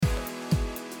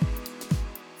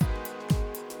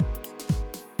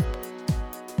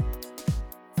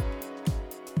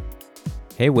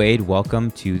Hey Wade, welcome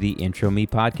to the Intro Me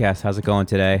podcast. How's it going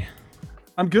today?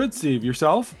 I'm good, Steve.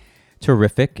 Yourself?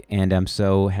 Terrific, and I'm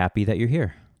so happy that you're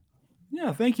here.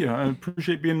 Yeah, thank you. I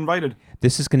appreciate being invited.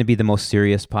 This is going to be the most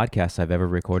serious podcast I've ever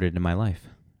recorded in my life.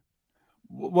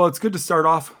 Well, it's good to start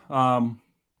off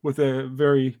with a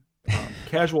very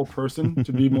casual person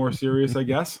to be more serious, I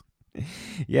guess.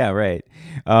 Yeah, right.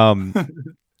 Um,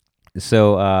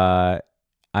 so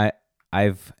I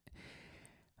I've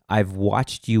I've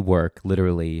watched you work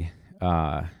literally,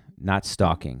 not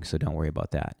stalking, so don't worry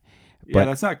about that. Yeah, But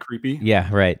that's not creepy. yeah,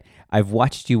 right. I've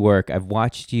watched you work. I've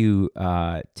watched you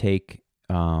take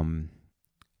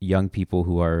young people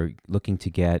who are looking to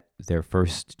get their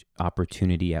first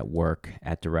opportunity at work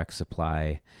at Direct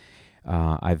Supply.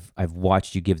 I've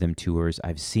watched you give them tours.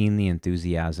 I've seen the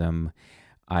enthusiasm.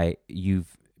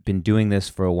 You've been doing this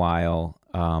for a while.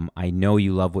 I know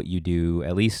you love what you do.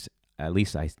 At least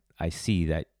I see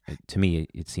that. To me,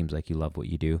 it seems like you love what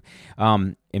you do.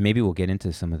 And maybe we'll get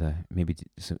into some of the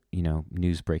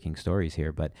news breaking stories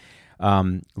here. But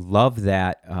love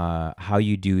that how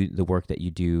you do the work that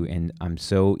you do, and I'm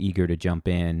so eager to jump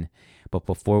in. But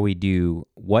before we do,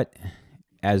 what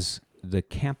as the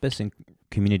campus and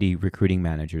community recruiting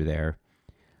manager there,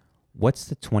 what's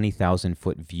the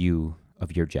 20,000-foot view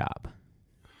of your job?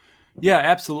 Yeah,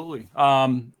 absolutely.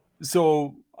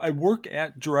 So I work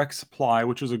at Direct Supply,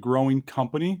 which is a growing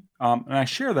company. And I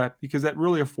share that because that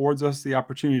really affords us the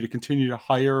opportunity to continue to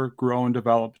hire, grow, and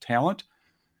develop talent.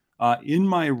 In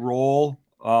my role,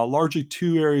 largely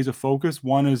two areas of focus.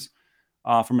 One is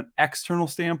from an external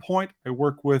standpoint, I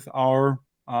work with our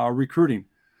recruiting.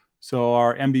 So,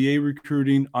 our MBA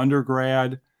recruiting,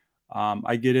 undergrad,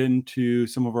 I get into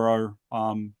some of our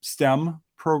STEM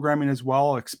programming as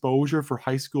well, exposure for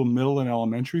high school, middle, and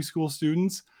elementary school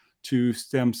students to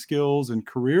STEM skills and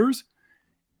careers.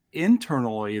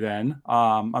 Internally, then,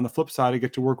 on the flip side, I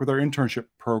get to work with our internship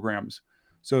programs.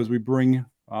 So, as we bring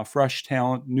fresh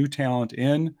talent, new talent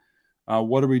in,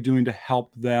 what are we doing to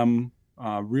help them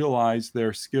realize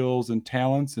their skills and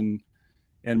talents and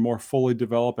more fully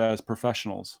develop as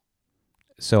professionals?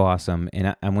 So awesome.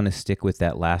 And I'm going to stick with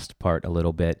that last part a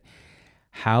little bit.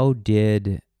 How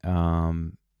did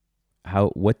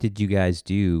what did you guys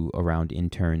do around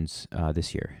interns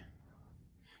this year?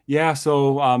 Yeah,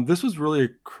 so this was really a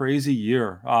crazy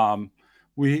year.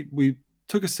 We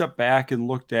took a step back and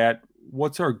looked at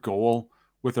what's our goal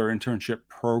with our internship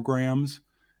programs,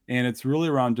 and it's really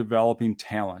around developing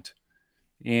talent.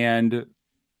 And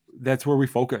that's where we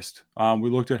focused. We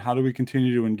looked at how do we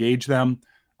continue to engage them.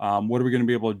 What are we going to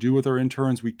be able to do with our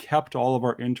interns? We kept all of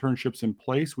our internships in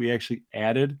place. We actually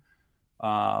added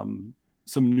um,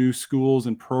 some new schools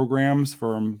and programs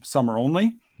from summer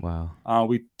only. Wow.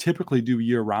 We typically do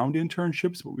year-round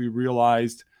internships, but we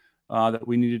realized that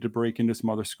we needed to break into some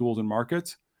other schools and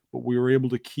markets. But we were able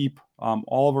to keep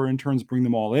all of our interns, bring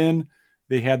them all in.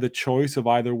 They had the choice of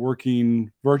either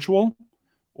working virtual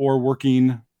or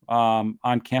working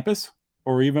on campus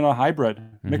or even a hybrid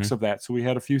mix Hmm. of that. So we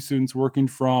had a few students working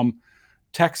from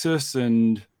Texas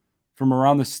and from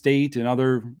around the state and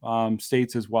other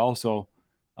states as well. So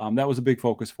that was a big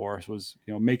focus for us was,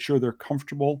 make sure they're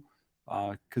comfortable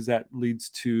because that leads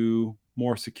to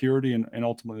more security and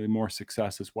ultimately more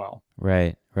success as well.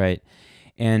 Right, right.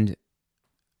 And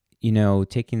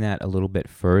taking that a little bit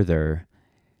further,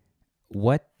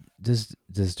 what does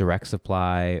Direct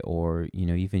Supply or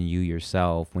even you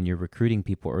yourself, when you're recruiting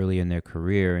people early in their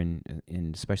career and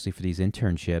especially for these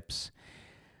internships,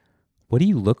 what do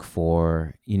you look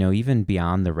for, even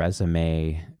beyond the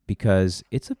resume? Because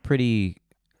it's a pretty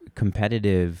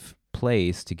competitive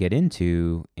place to get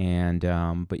into, and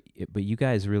but you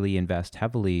guys really invest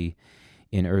heavily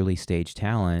in early stage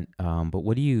talent. But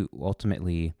what do you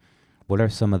ultimately? What are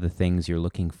some of the things you're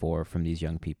looking for from these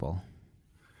young people?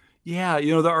 Yeah,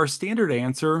 our standard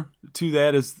answer to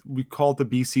that is we call it the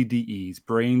BCDEs: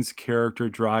 brains, character,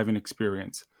 drive, and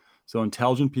experience. So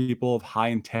intelligent people of high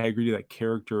integrity, that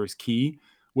character is key,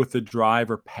 with the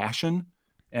drive or passion,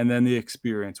 and then the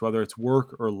experience, whether it's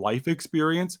work or life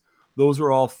experience. Those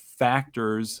are all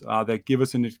factors that give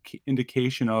us an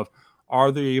indication of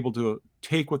are they able to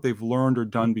take what they've learned or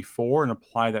done before and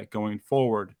apply that going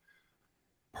forward.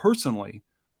 Personally,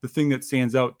 the thing that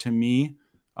stands out to me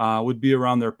would be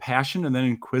around their passion and then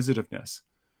inquisitiveness.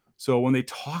 So when they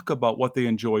talk about what they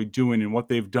enjoy doing and what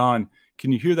they've done,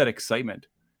 can you hear that excitement?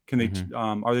 Can they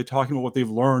Hmm. are they talking about what they've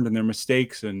learned and their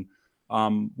mistakes and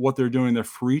what they're doing in their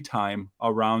free time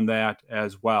around that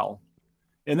as well?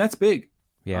 And that's big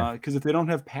Yeah. because if they don't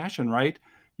have passion, right?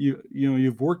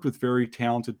 You've worked with very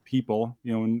talented people,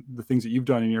 and the things that you've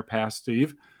done in your past,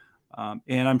 Steve,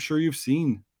 and I'm sure you've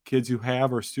seen kids who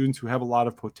have or students who have a lot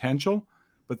of potential,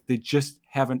 but they just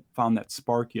haven't found that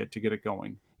spark yet to get it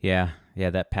going. Yeah, yeah,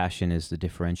 that passion is the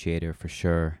differentiator for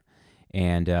sure.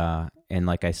 And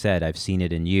like I said, I've seen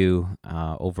it in you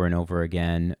over and over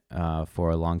again for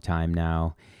a long time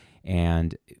now,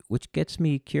 and which gets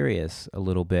me curious a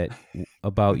little bit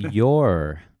about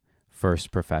your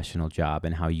first professional job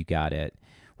and how you got it.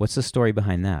 What's the story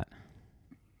behind that?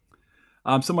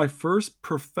 So my first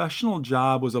professional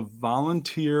job was a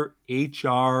volunteer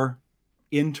HR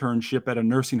internship at a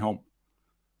nursing home.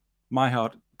 My how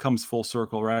it comes full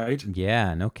circle, right?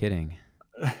 Yeah, no kidding.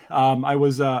 I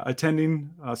was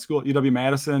attending school at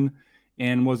UW-Madison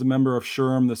and was a member of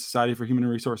SHRM, the Society for Human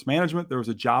Resource Management. There was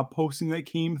a job posting that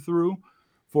came through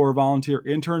for a volunteer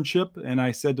internship, and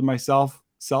I said to myself,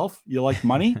 "Self, you like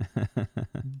money,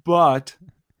 but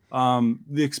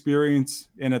the experience,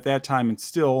 and at that time and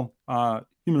still,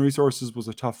 human resources was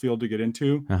a tough field to get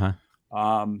into." Uh-huh.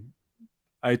 Um,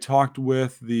 I talked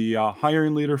with the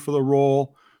hiring leader for the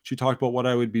role. She talked about what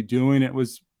I would be doing. It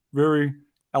was very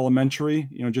elementary,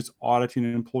 just auditing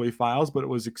employee files, but it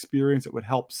was experience that would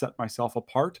help set myself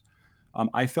apart.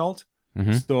 I felt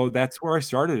Mm-hmm. so that's where I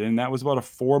started, and that was about a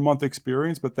 4-month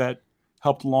experience, but that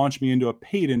helped launch me into a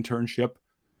paid internship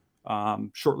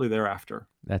shortly thereafter.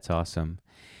 That's awesome.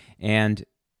 And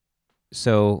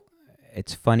so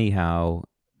it's funny how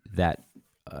that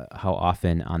how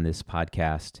often on this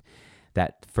podcast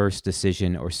that first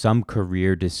decision or some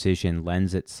career decision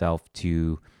lends itself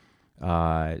to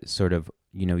sort of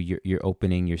you're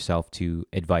opening yourself to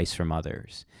advice from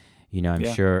others. I'm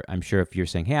Yeah. sure if you're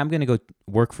saying, hey, I'm going to go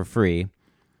work for free,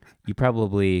 you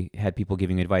probably had people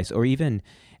giving advice, or even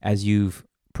as you've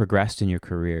progressed in your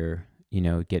career,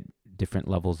 get different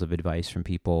levels of advice from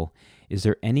people. Is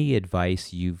there any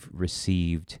advice you've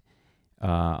received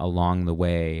along the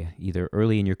way, either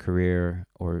early in your career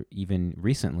or even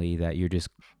recently, that you're just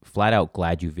flat out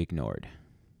glad you've ignored?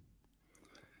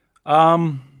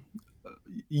 Um,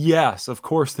 yes, of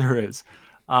course there is.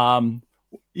 Um,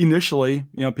 Initially,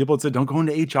 people had said, don't go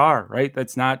into HR, right?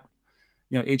 That's not,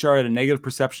 HR had a negative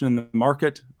perception in the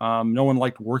market. No one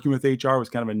liked working with HR. It was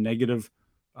kind of a negative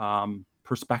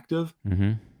perspective.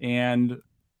 Mm-hmm. And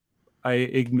I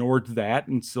ignored that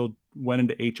and still went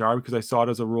into HR because I saw it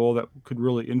as a role that could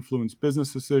really influence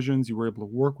business decisions. You were able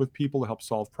to work with people to help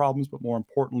solve problems, but more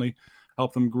importantly,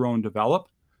 help them grow and develop.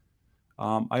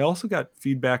 I also got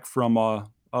feedback from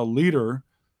a leader,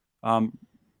 um,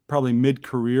 probably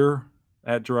mid-career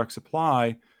at Direct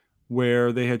Supply,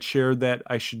 where they had shared that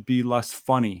I should be less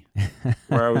funny,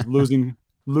 where I was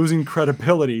losing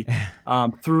credibility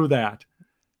through that.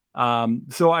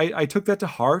 So I took that to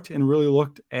heart and really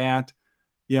looked at,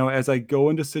 as I go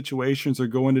into situations or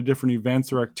go into different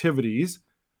events or activities,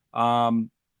 um,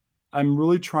 I'm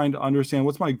really trying to understand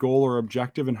what's my goal or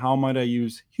objective and how might I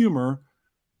use humor,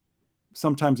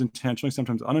 sometimes intentionally,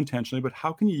 sometimes unintentionally, but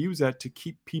how can you use that to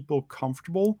keep people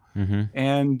comfortable Mm-hmm.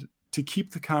 and to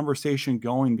keep the conversation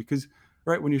going? Because,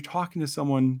 right, when you're talking to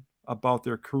someone about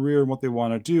their career and what they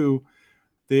want to do,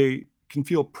 they can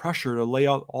feel pressure to lay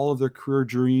out all of their career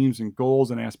dreams and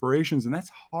goals and aspirations. And that's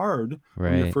hard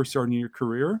when you're Right. first starting your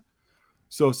career.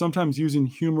 So sometimes using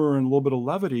humor and a little bit of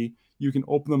levity, you can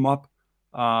open them up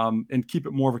and keep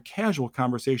it more of a casual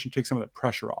conversation, take some of that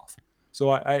pressure off. So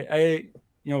I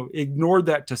ignored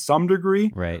that to some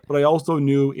degree, Right. but I also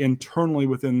knew internally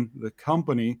within the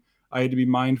company, I had to be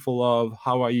mindful of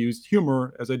how I used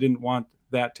humor, as I didn't want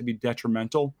that to be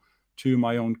detrimental to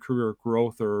my own career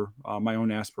growth or my own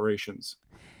aspirations.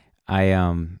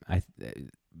 I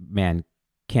man,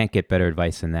 can't get better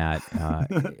advice than that.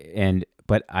 And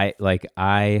but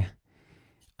I'm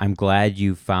glad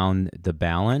you found the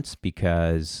balance,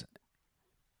 because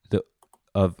the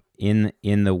of in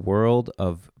the world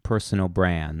of personal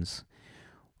brands,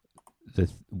 the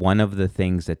one of the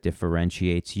things that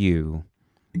differentiates you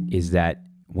is that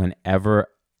whenever,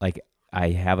 like, I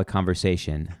have a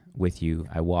conversation with you,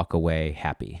 I walk away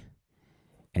happy.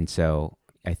 And so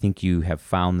I think you have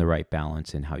found the right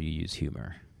balance in how you use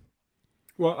humor.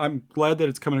 Well, I'm glad that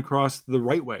it's coming across the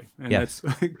right way, and Yes.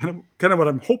 that's kind of what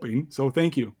I'm hoping. So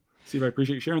thank you, Steve. I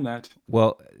appreciate you sharing that.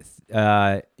 Well,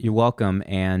 you're welcome.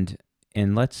 And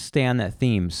let's stay on that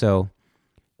theme. So,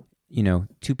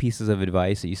 two pieces of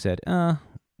advice that you said,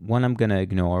 one I'm gonna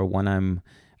ignore, one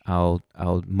I'll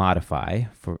modify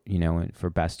for for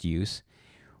best use.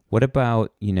 What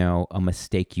about a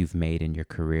mistake you've made in your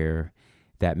career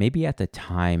that maybe at the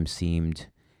time seemed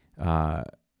not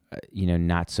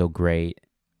so great,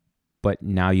 but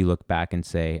now you look back and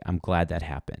say, I'm glad that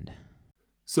happened.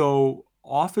 So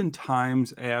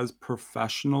oftentimes, as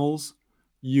professionals,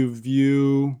 you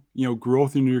view,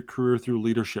 growth in your career through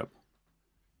leadership.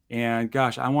 And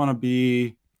gosh, I want to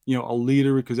be, a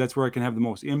leader because that's where I can have the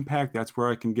most impact. That's where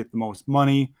I can get the most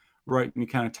money, right? And you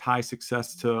kind of tie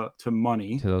success to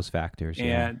money. To those factors,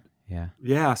 yeah. And Yeah.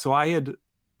 yeah, so I had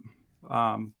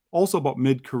also about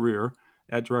mid-career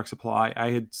at Direct Supply,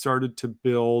 I had started to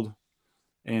build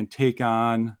and take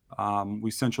on.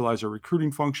 We centralized our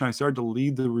recruiting function. I started to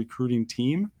lead the recruiting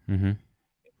team. Mhm.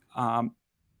 Um,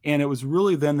 and it was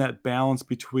really then that balance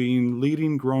between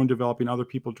leading, growing, developing other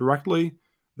people directly,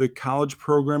 the college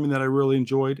programming that I really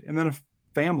enjoyed, and then a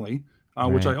family,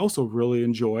 which I Right. also really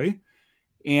enjoy.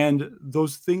 And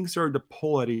those things started to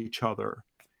pull at each other.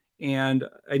 And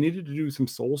I needed to do some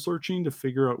soul searching to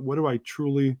figure out what do I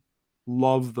truly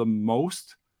love the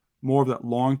most, more of that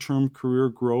long-term career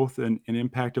growth and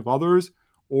impact of others,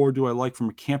 or do I like from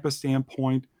a campus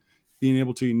standpoint, being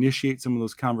able to initiate some of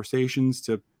those conversations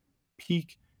to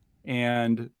peak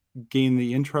and gain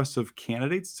the interest of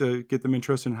candidates to get them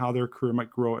interested in how their career might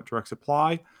grow at Direct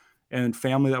Supply. And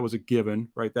family, that was a given,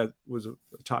 right? That was a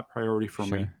top priority for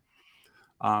me.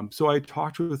 Sure. So I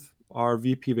talked with our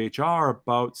VP of HR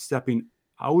about stepping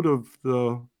out of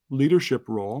the leadership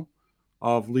role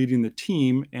of leading the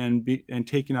team and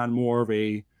taking on more of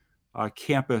a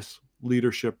campus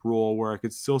leadership role where I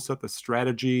could still set the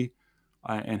strategy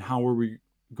and how are we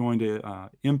going to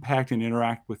impact and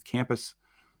interact with campus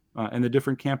and the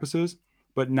different campuses,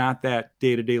 but not that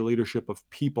day-to-day leadership of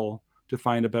people to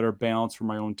find a better balance for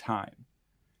my own time.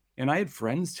 And I had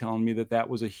friends telling me that that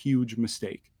was a huge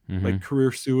mistake, like Mhm.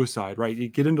 career suicide, right? You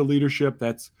get into leadership,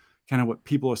 that's kind of what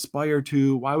people aspire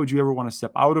to. Why would you ever want to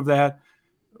step out of that?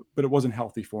 But it wasn't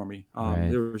healthy for me. Right.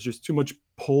 There was just too much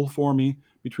pull for me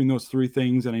between those three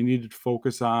things, and I needed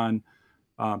to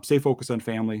stay focused on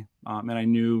family. And I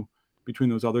knew between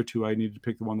those other two, I needed to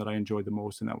pick the one that I enjoyed the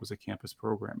most, and that was the campus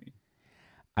programming.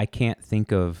 I can't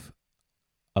think of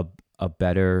a a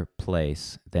better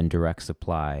place than Direct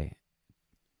Supply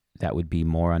that would be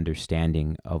more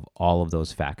understanding of all of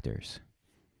those factors.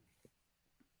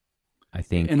 I And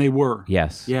think they were,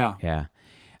 yes. yeah, Yeah.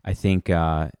 I think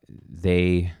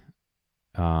they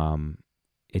um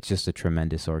it's just a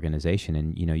tremendous organization,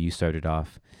 and you started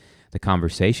off the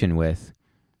conversation with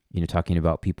talking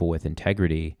about people with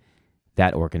integrity.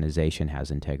 That organization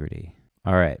has integrity.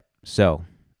 All right. So,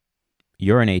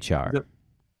 you're in HR. the,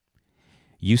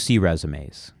 You see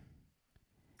resumes,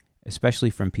 especially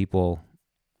from people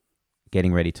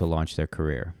getting ready to launch their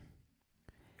career.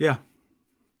 yeah.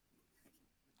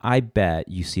 I bet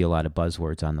you see a lot of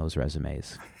buzzwords on those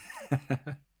resumes.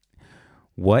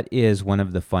 What is one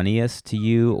of the funniest to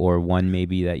you, or one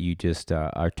maybe that you just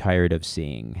are tired of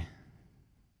seeing?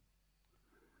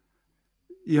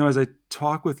 As I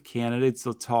talk with candidates,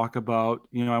 they'll talk about,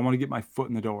 I want to get my foot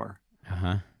in the door. Uh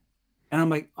huh. And I'm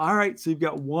like, all right, so you've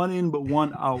got one in, but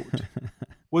one out.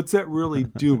 What's that really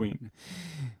doing?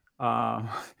 Uh,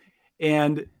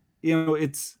 and,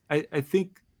 I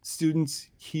think students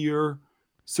hear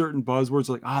certain buzzwords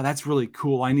like, that's really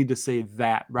cool. I need to say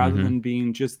that rather Mm-hmm. than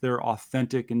being just their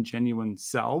authentic and genuine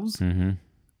selves.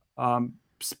 Mm-hmm.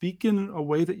 Speak in a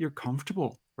way that you're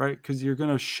comfortable, right? Because you're going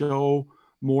to show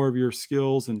more of your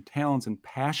skills and talents and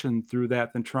passion through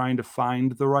that than trying to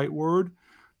find the right word.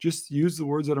 Just use the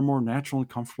words that are more natural and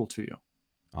comfortable to you.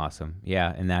 Awesome.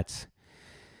 Yeah, and I'm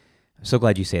so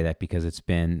glad you say that, because that's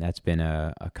been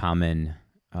a common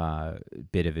uh,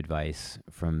 bit of advice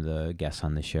from the guests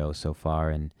on the show so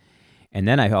far, and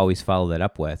then I always follow that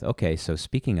up with, okay, so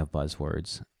speaking of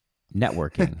buzzwords,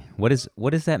 networking. What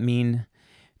does that mean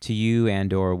to you,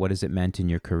 and or what has it meant in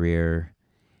your career?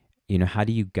 How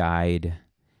do you guide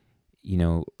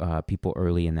people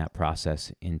early in that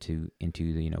process into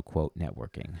the quote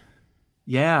networking?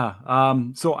 Yeah.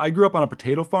 So I grew up on a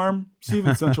potato farm, Steve,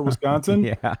 in central Wisconsin.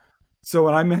 Yeah. So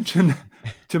when I mentioned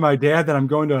to my dad that I'm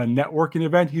going to a networking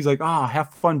event, he's like,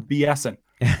 have fun BSing.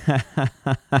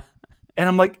 And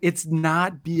I'm like, it's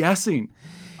not BSing.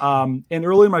 And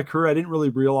early in my career, I didn't really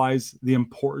realize the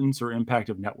importance or impact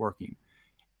of networking.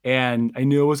 And I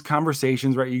knew it was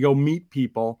conversations, right? You go meet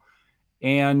people.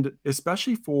 And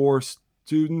especially for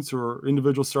students or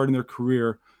individuals starting their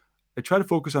career, I try to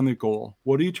focus on the goal.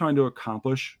 What are you trying to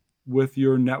accomplish with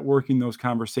your networking, those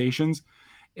conversations,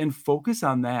 and focus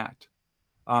on that.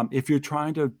 If you're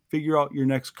trying to figure out your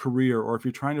next career, or if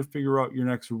you're trying to figure out your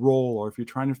next role, or if you're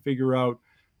trying to figure out,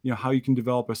 how you can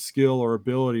develop a skill or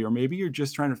ability, or maybe you're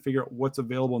just trying to figure out what's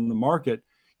available in the market,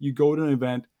 you go to an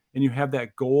event and you have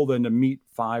that goal then to meet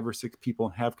 5 or 6 people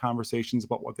and have conversations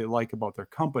about what they like about their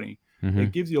company. Mm-hmm.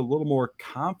 It gives you a little more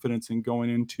confidence in going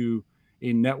into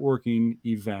a networking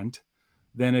event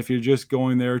than if you're just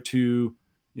going there to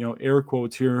air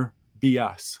quotes here,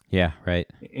 BS, Yeah, right.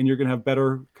 and you're going to have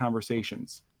better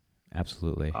conversations.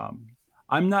 Absolutely.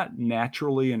 I'm not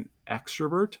naturally an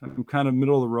extrovert. I'm kind of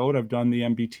middle of the road. I've done the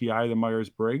MBTI, the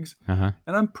Myers-Briggs, Uh-huh.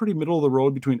 and I'm pretty middle of the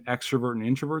road between extrovert and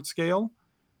introvert scale.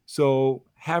 So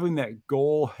having that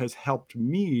goal has helped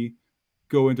me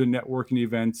go into networking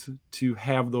events to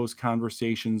have those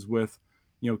conversations with,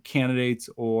 candidates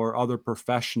or other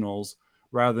professionals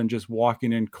rather than just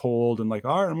walking in cold and like,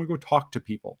 all right, I'm gonna go talk to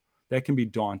people. That can be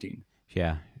daunting.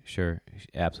 Yeah, sure.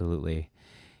 Absolutely.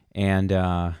 And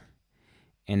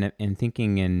and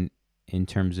thinking in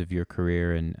terms of your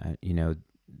career, and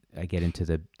I get into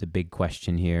the big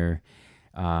question here.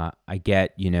 I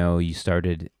get, you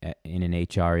started in an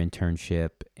HR internship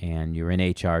and you're in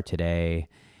HR today.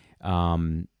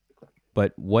 Um,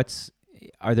 but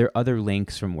are there other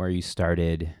links from where you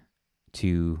started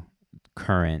to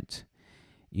current,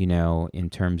 in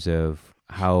terms of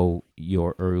how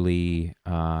your early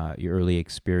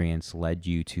experience led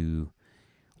you to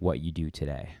what you do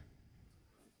today?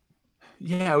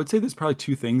 Yeah, I would say there's probably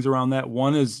two things around that.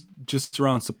 One is just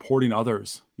around supporting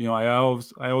others. I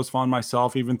always found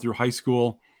myself, even through high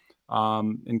school,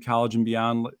 in college and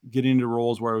beyond, getting into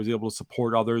roles where I was able to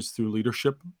support others through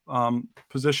leadership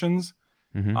positions.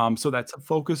 Mm-hmm. So that's a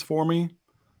focus for me.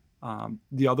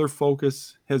 The other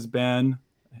focus has been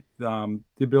the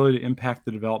ability to impact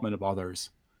the development of others.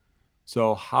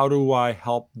 So, how do I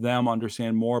help them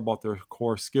understand more about their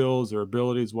core skills, their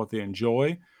abilities, what they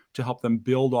enjoy, to help them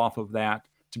build off of that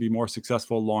to be more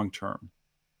successful long term?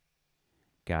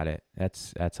 Got it.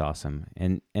 That's awesome,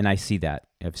 and I see that.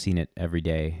 I've seen it every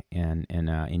day, and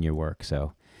in your work.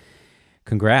 So,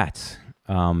 congrats.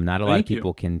 Not a lot of Thank you.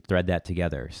 people can thread that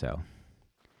together. So,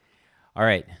 all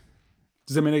right,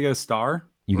 Does that mean I get a star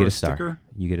you or get a a star. sticker?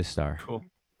 You get a star, Cool.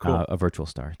 Cool. a virtual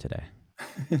star today.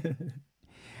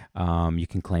 You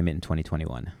can claim it in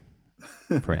 2021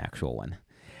 for an actual one.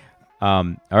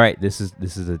 All right, this is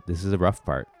the rough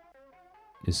part.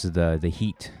 This is the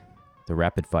heat, the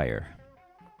rapid fire.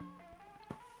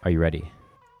 Are you ready?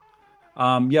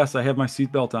 Yes, I have my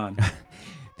seatbelt on.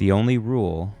 The only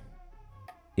rule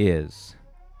is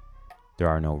there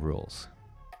are no rules.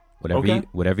 Okay.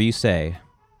 Whatever you say,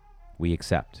 we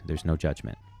accept. There's no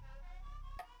judgment.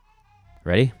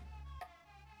 Ready?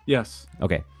 Yes.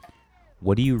 Okay.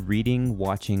 What are you reading,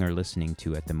 watching, or listening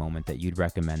to at the moment that you'd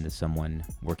recommend to someone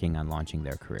working on launching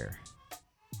their career?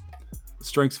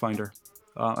 Strengths Finder.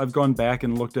 I've gone back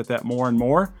and looked at that more and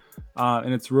more,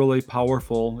 and it's really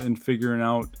powerful in figuring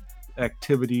out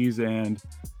activities and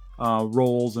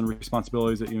roles and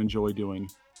responsibilities that you enjoy doing.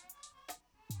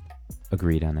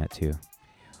 Agreed on that too.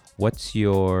 What's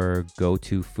your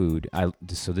go-to food?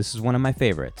 So this is one of my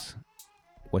favorites.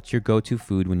 What's your go-to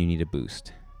food when you need a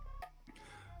boost?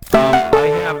 I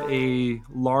have a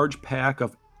large pack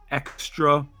of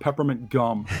extra peppermint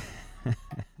gum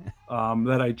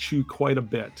that I chew quite a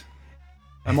bit.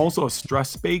 I'm also a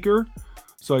stress baker,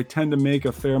 so I tend to make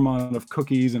a fair amount of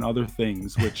cookies and other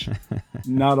things, which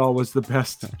not always the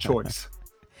best choice.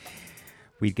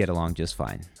 We'd get along just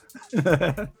fine.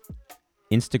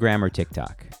 Instagram or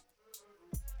TikTok?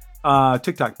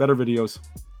 TikTok, better videos.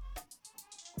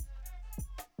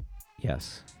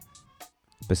 Yes.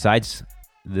 Besides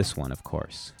this one, of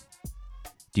course,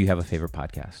 do you have a favorite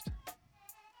podcast?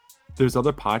 There's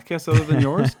other podcasts other than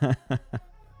yours?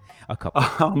 A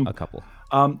couple. A couple.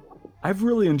 I've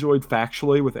really enjoyed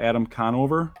Factually with Adam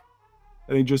Conover.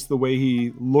 I think just the way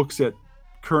he looks at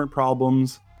current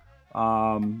problems,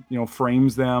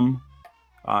 frames them.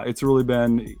 It's really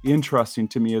been interesting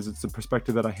to me as it's a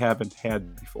perspective that I haven't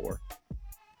had before.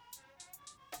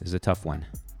 This is a tough one.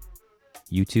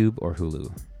 YouTube or Hulu?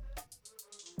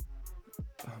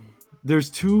 There's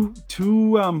two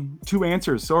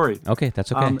answers. Sorry. Okay,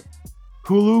 that's okay.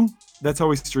 Hulu, that's how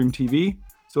we stream TV.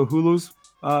 So Hulu's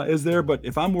is there. But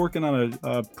if I'm working on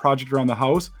a project around the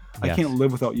house, I Yes. can't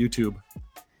live without YouTube.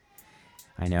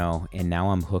 I know, and now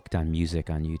I'm hooked on music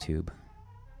on YouTube.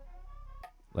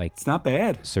 Like It's not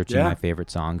bad. searching Yeah. my favorite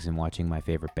songs and watching my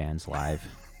favorite bands live.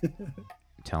 I'm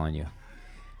telling you,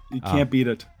 You can't beat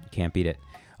it. you can't beat it.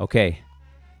 Okay,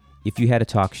 if you had a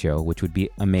talk show, which would be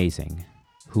amazing,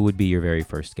 who would be your very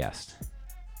first guest?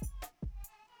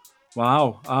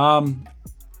 Wow.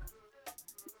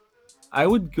 I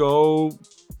would go,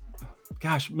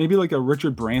 maybe like a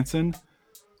Richard Branson.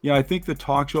 Yeah, I think the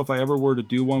talk show, if I ever were to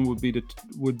do one, would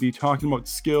be talking about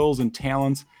skills and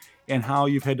talents and how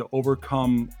you've had to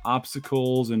overcome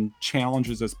obstacles and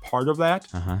challenges as part of that.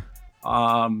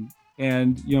 Uh-huh.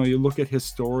 And you look at his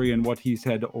story and what he's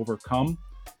had to overcome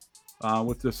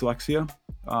with dyslexia.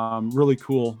 Really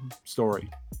cool story.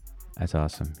 That's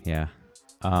awesome. Yeah.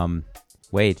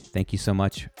 Wade, thank you so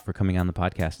much for coming on the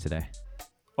podcast today.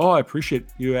 Oh, I appreciate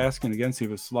you asking again,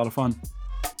 Steve. It's a lot of fun.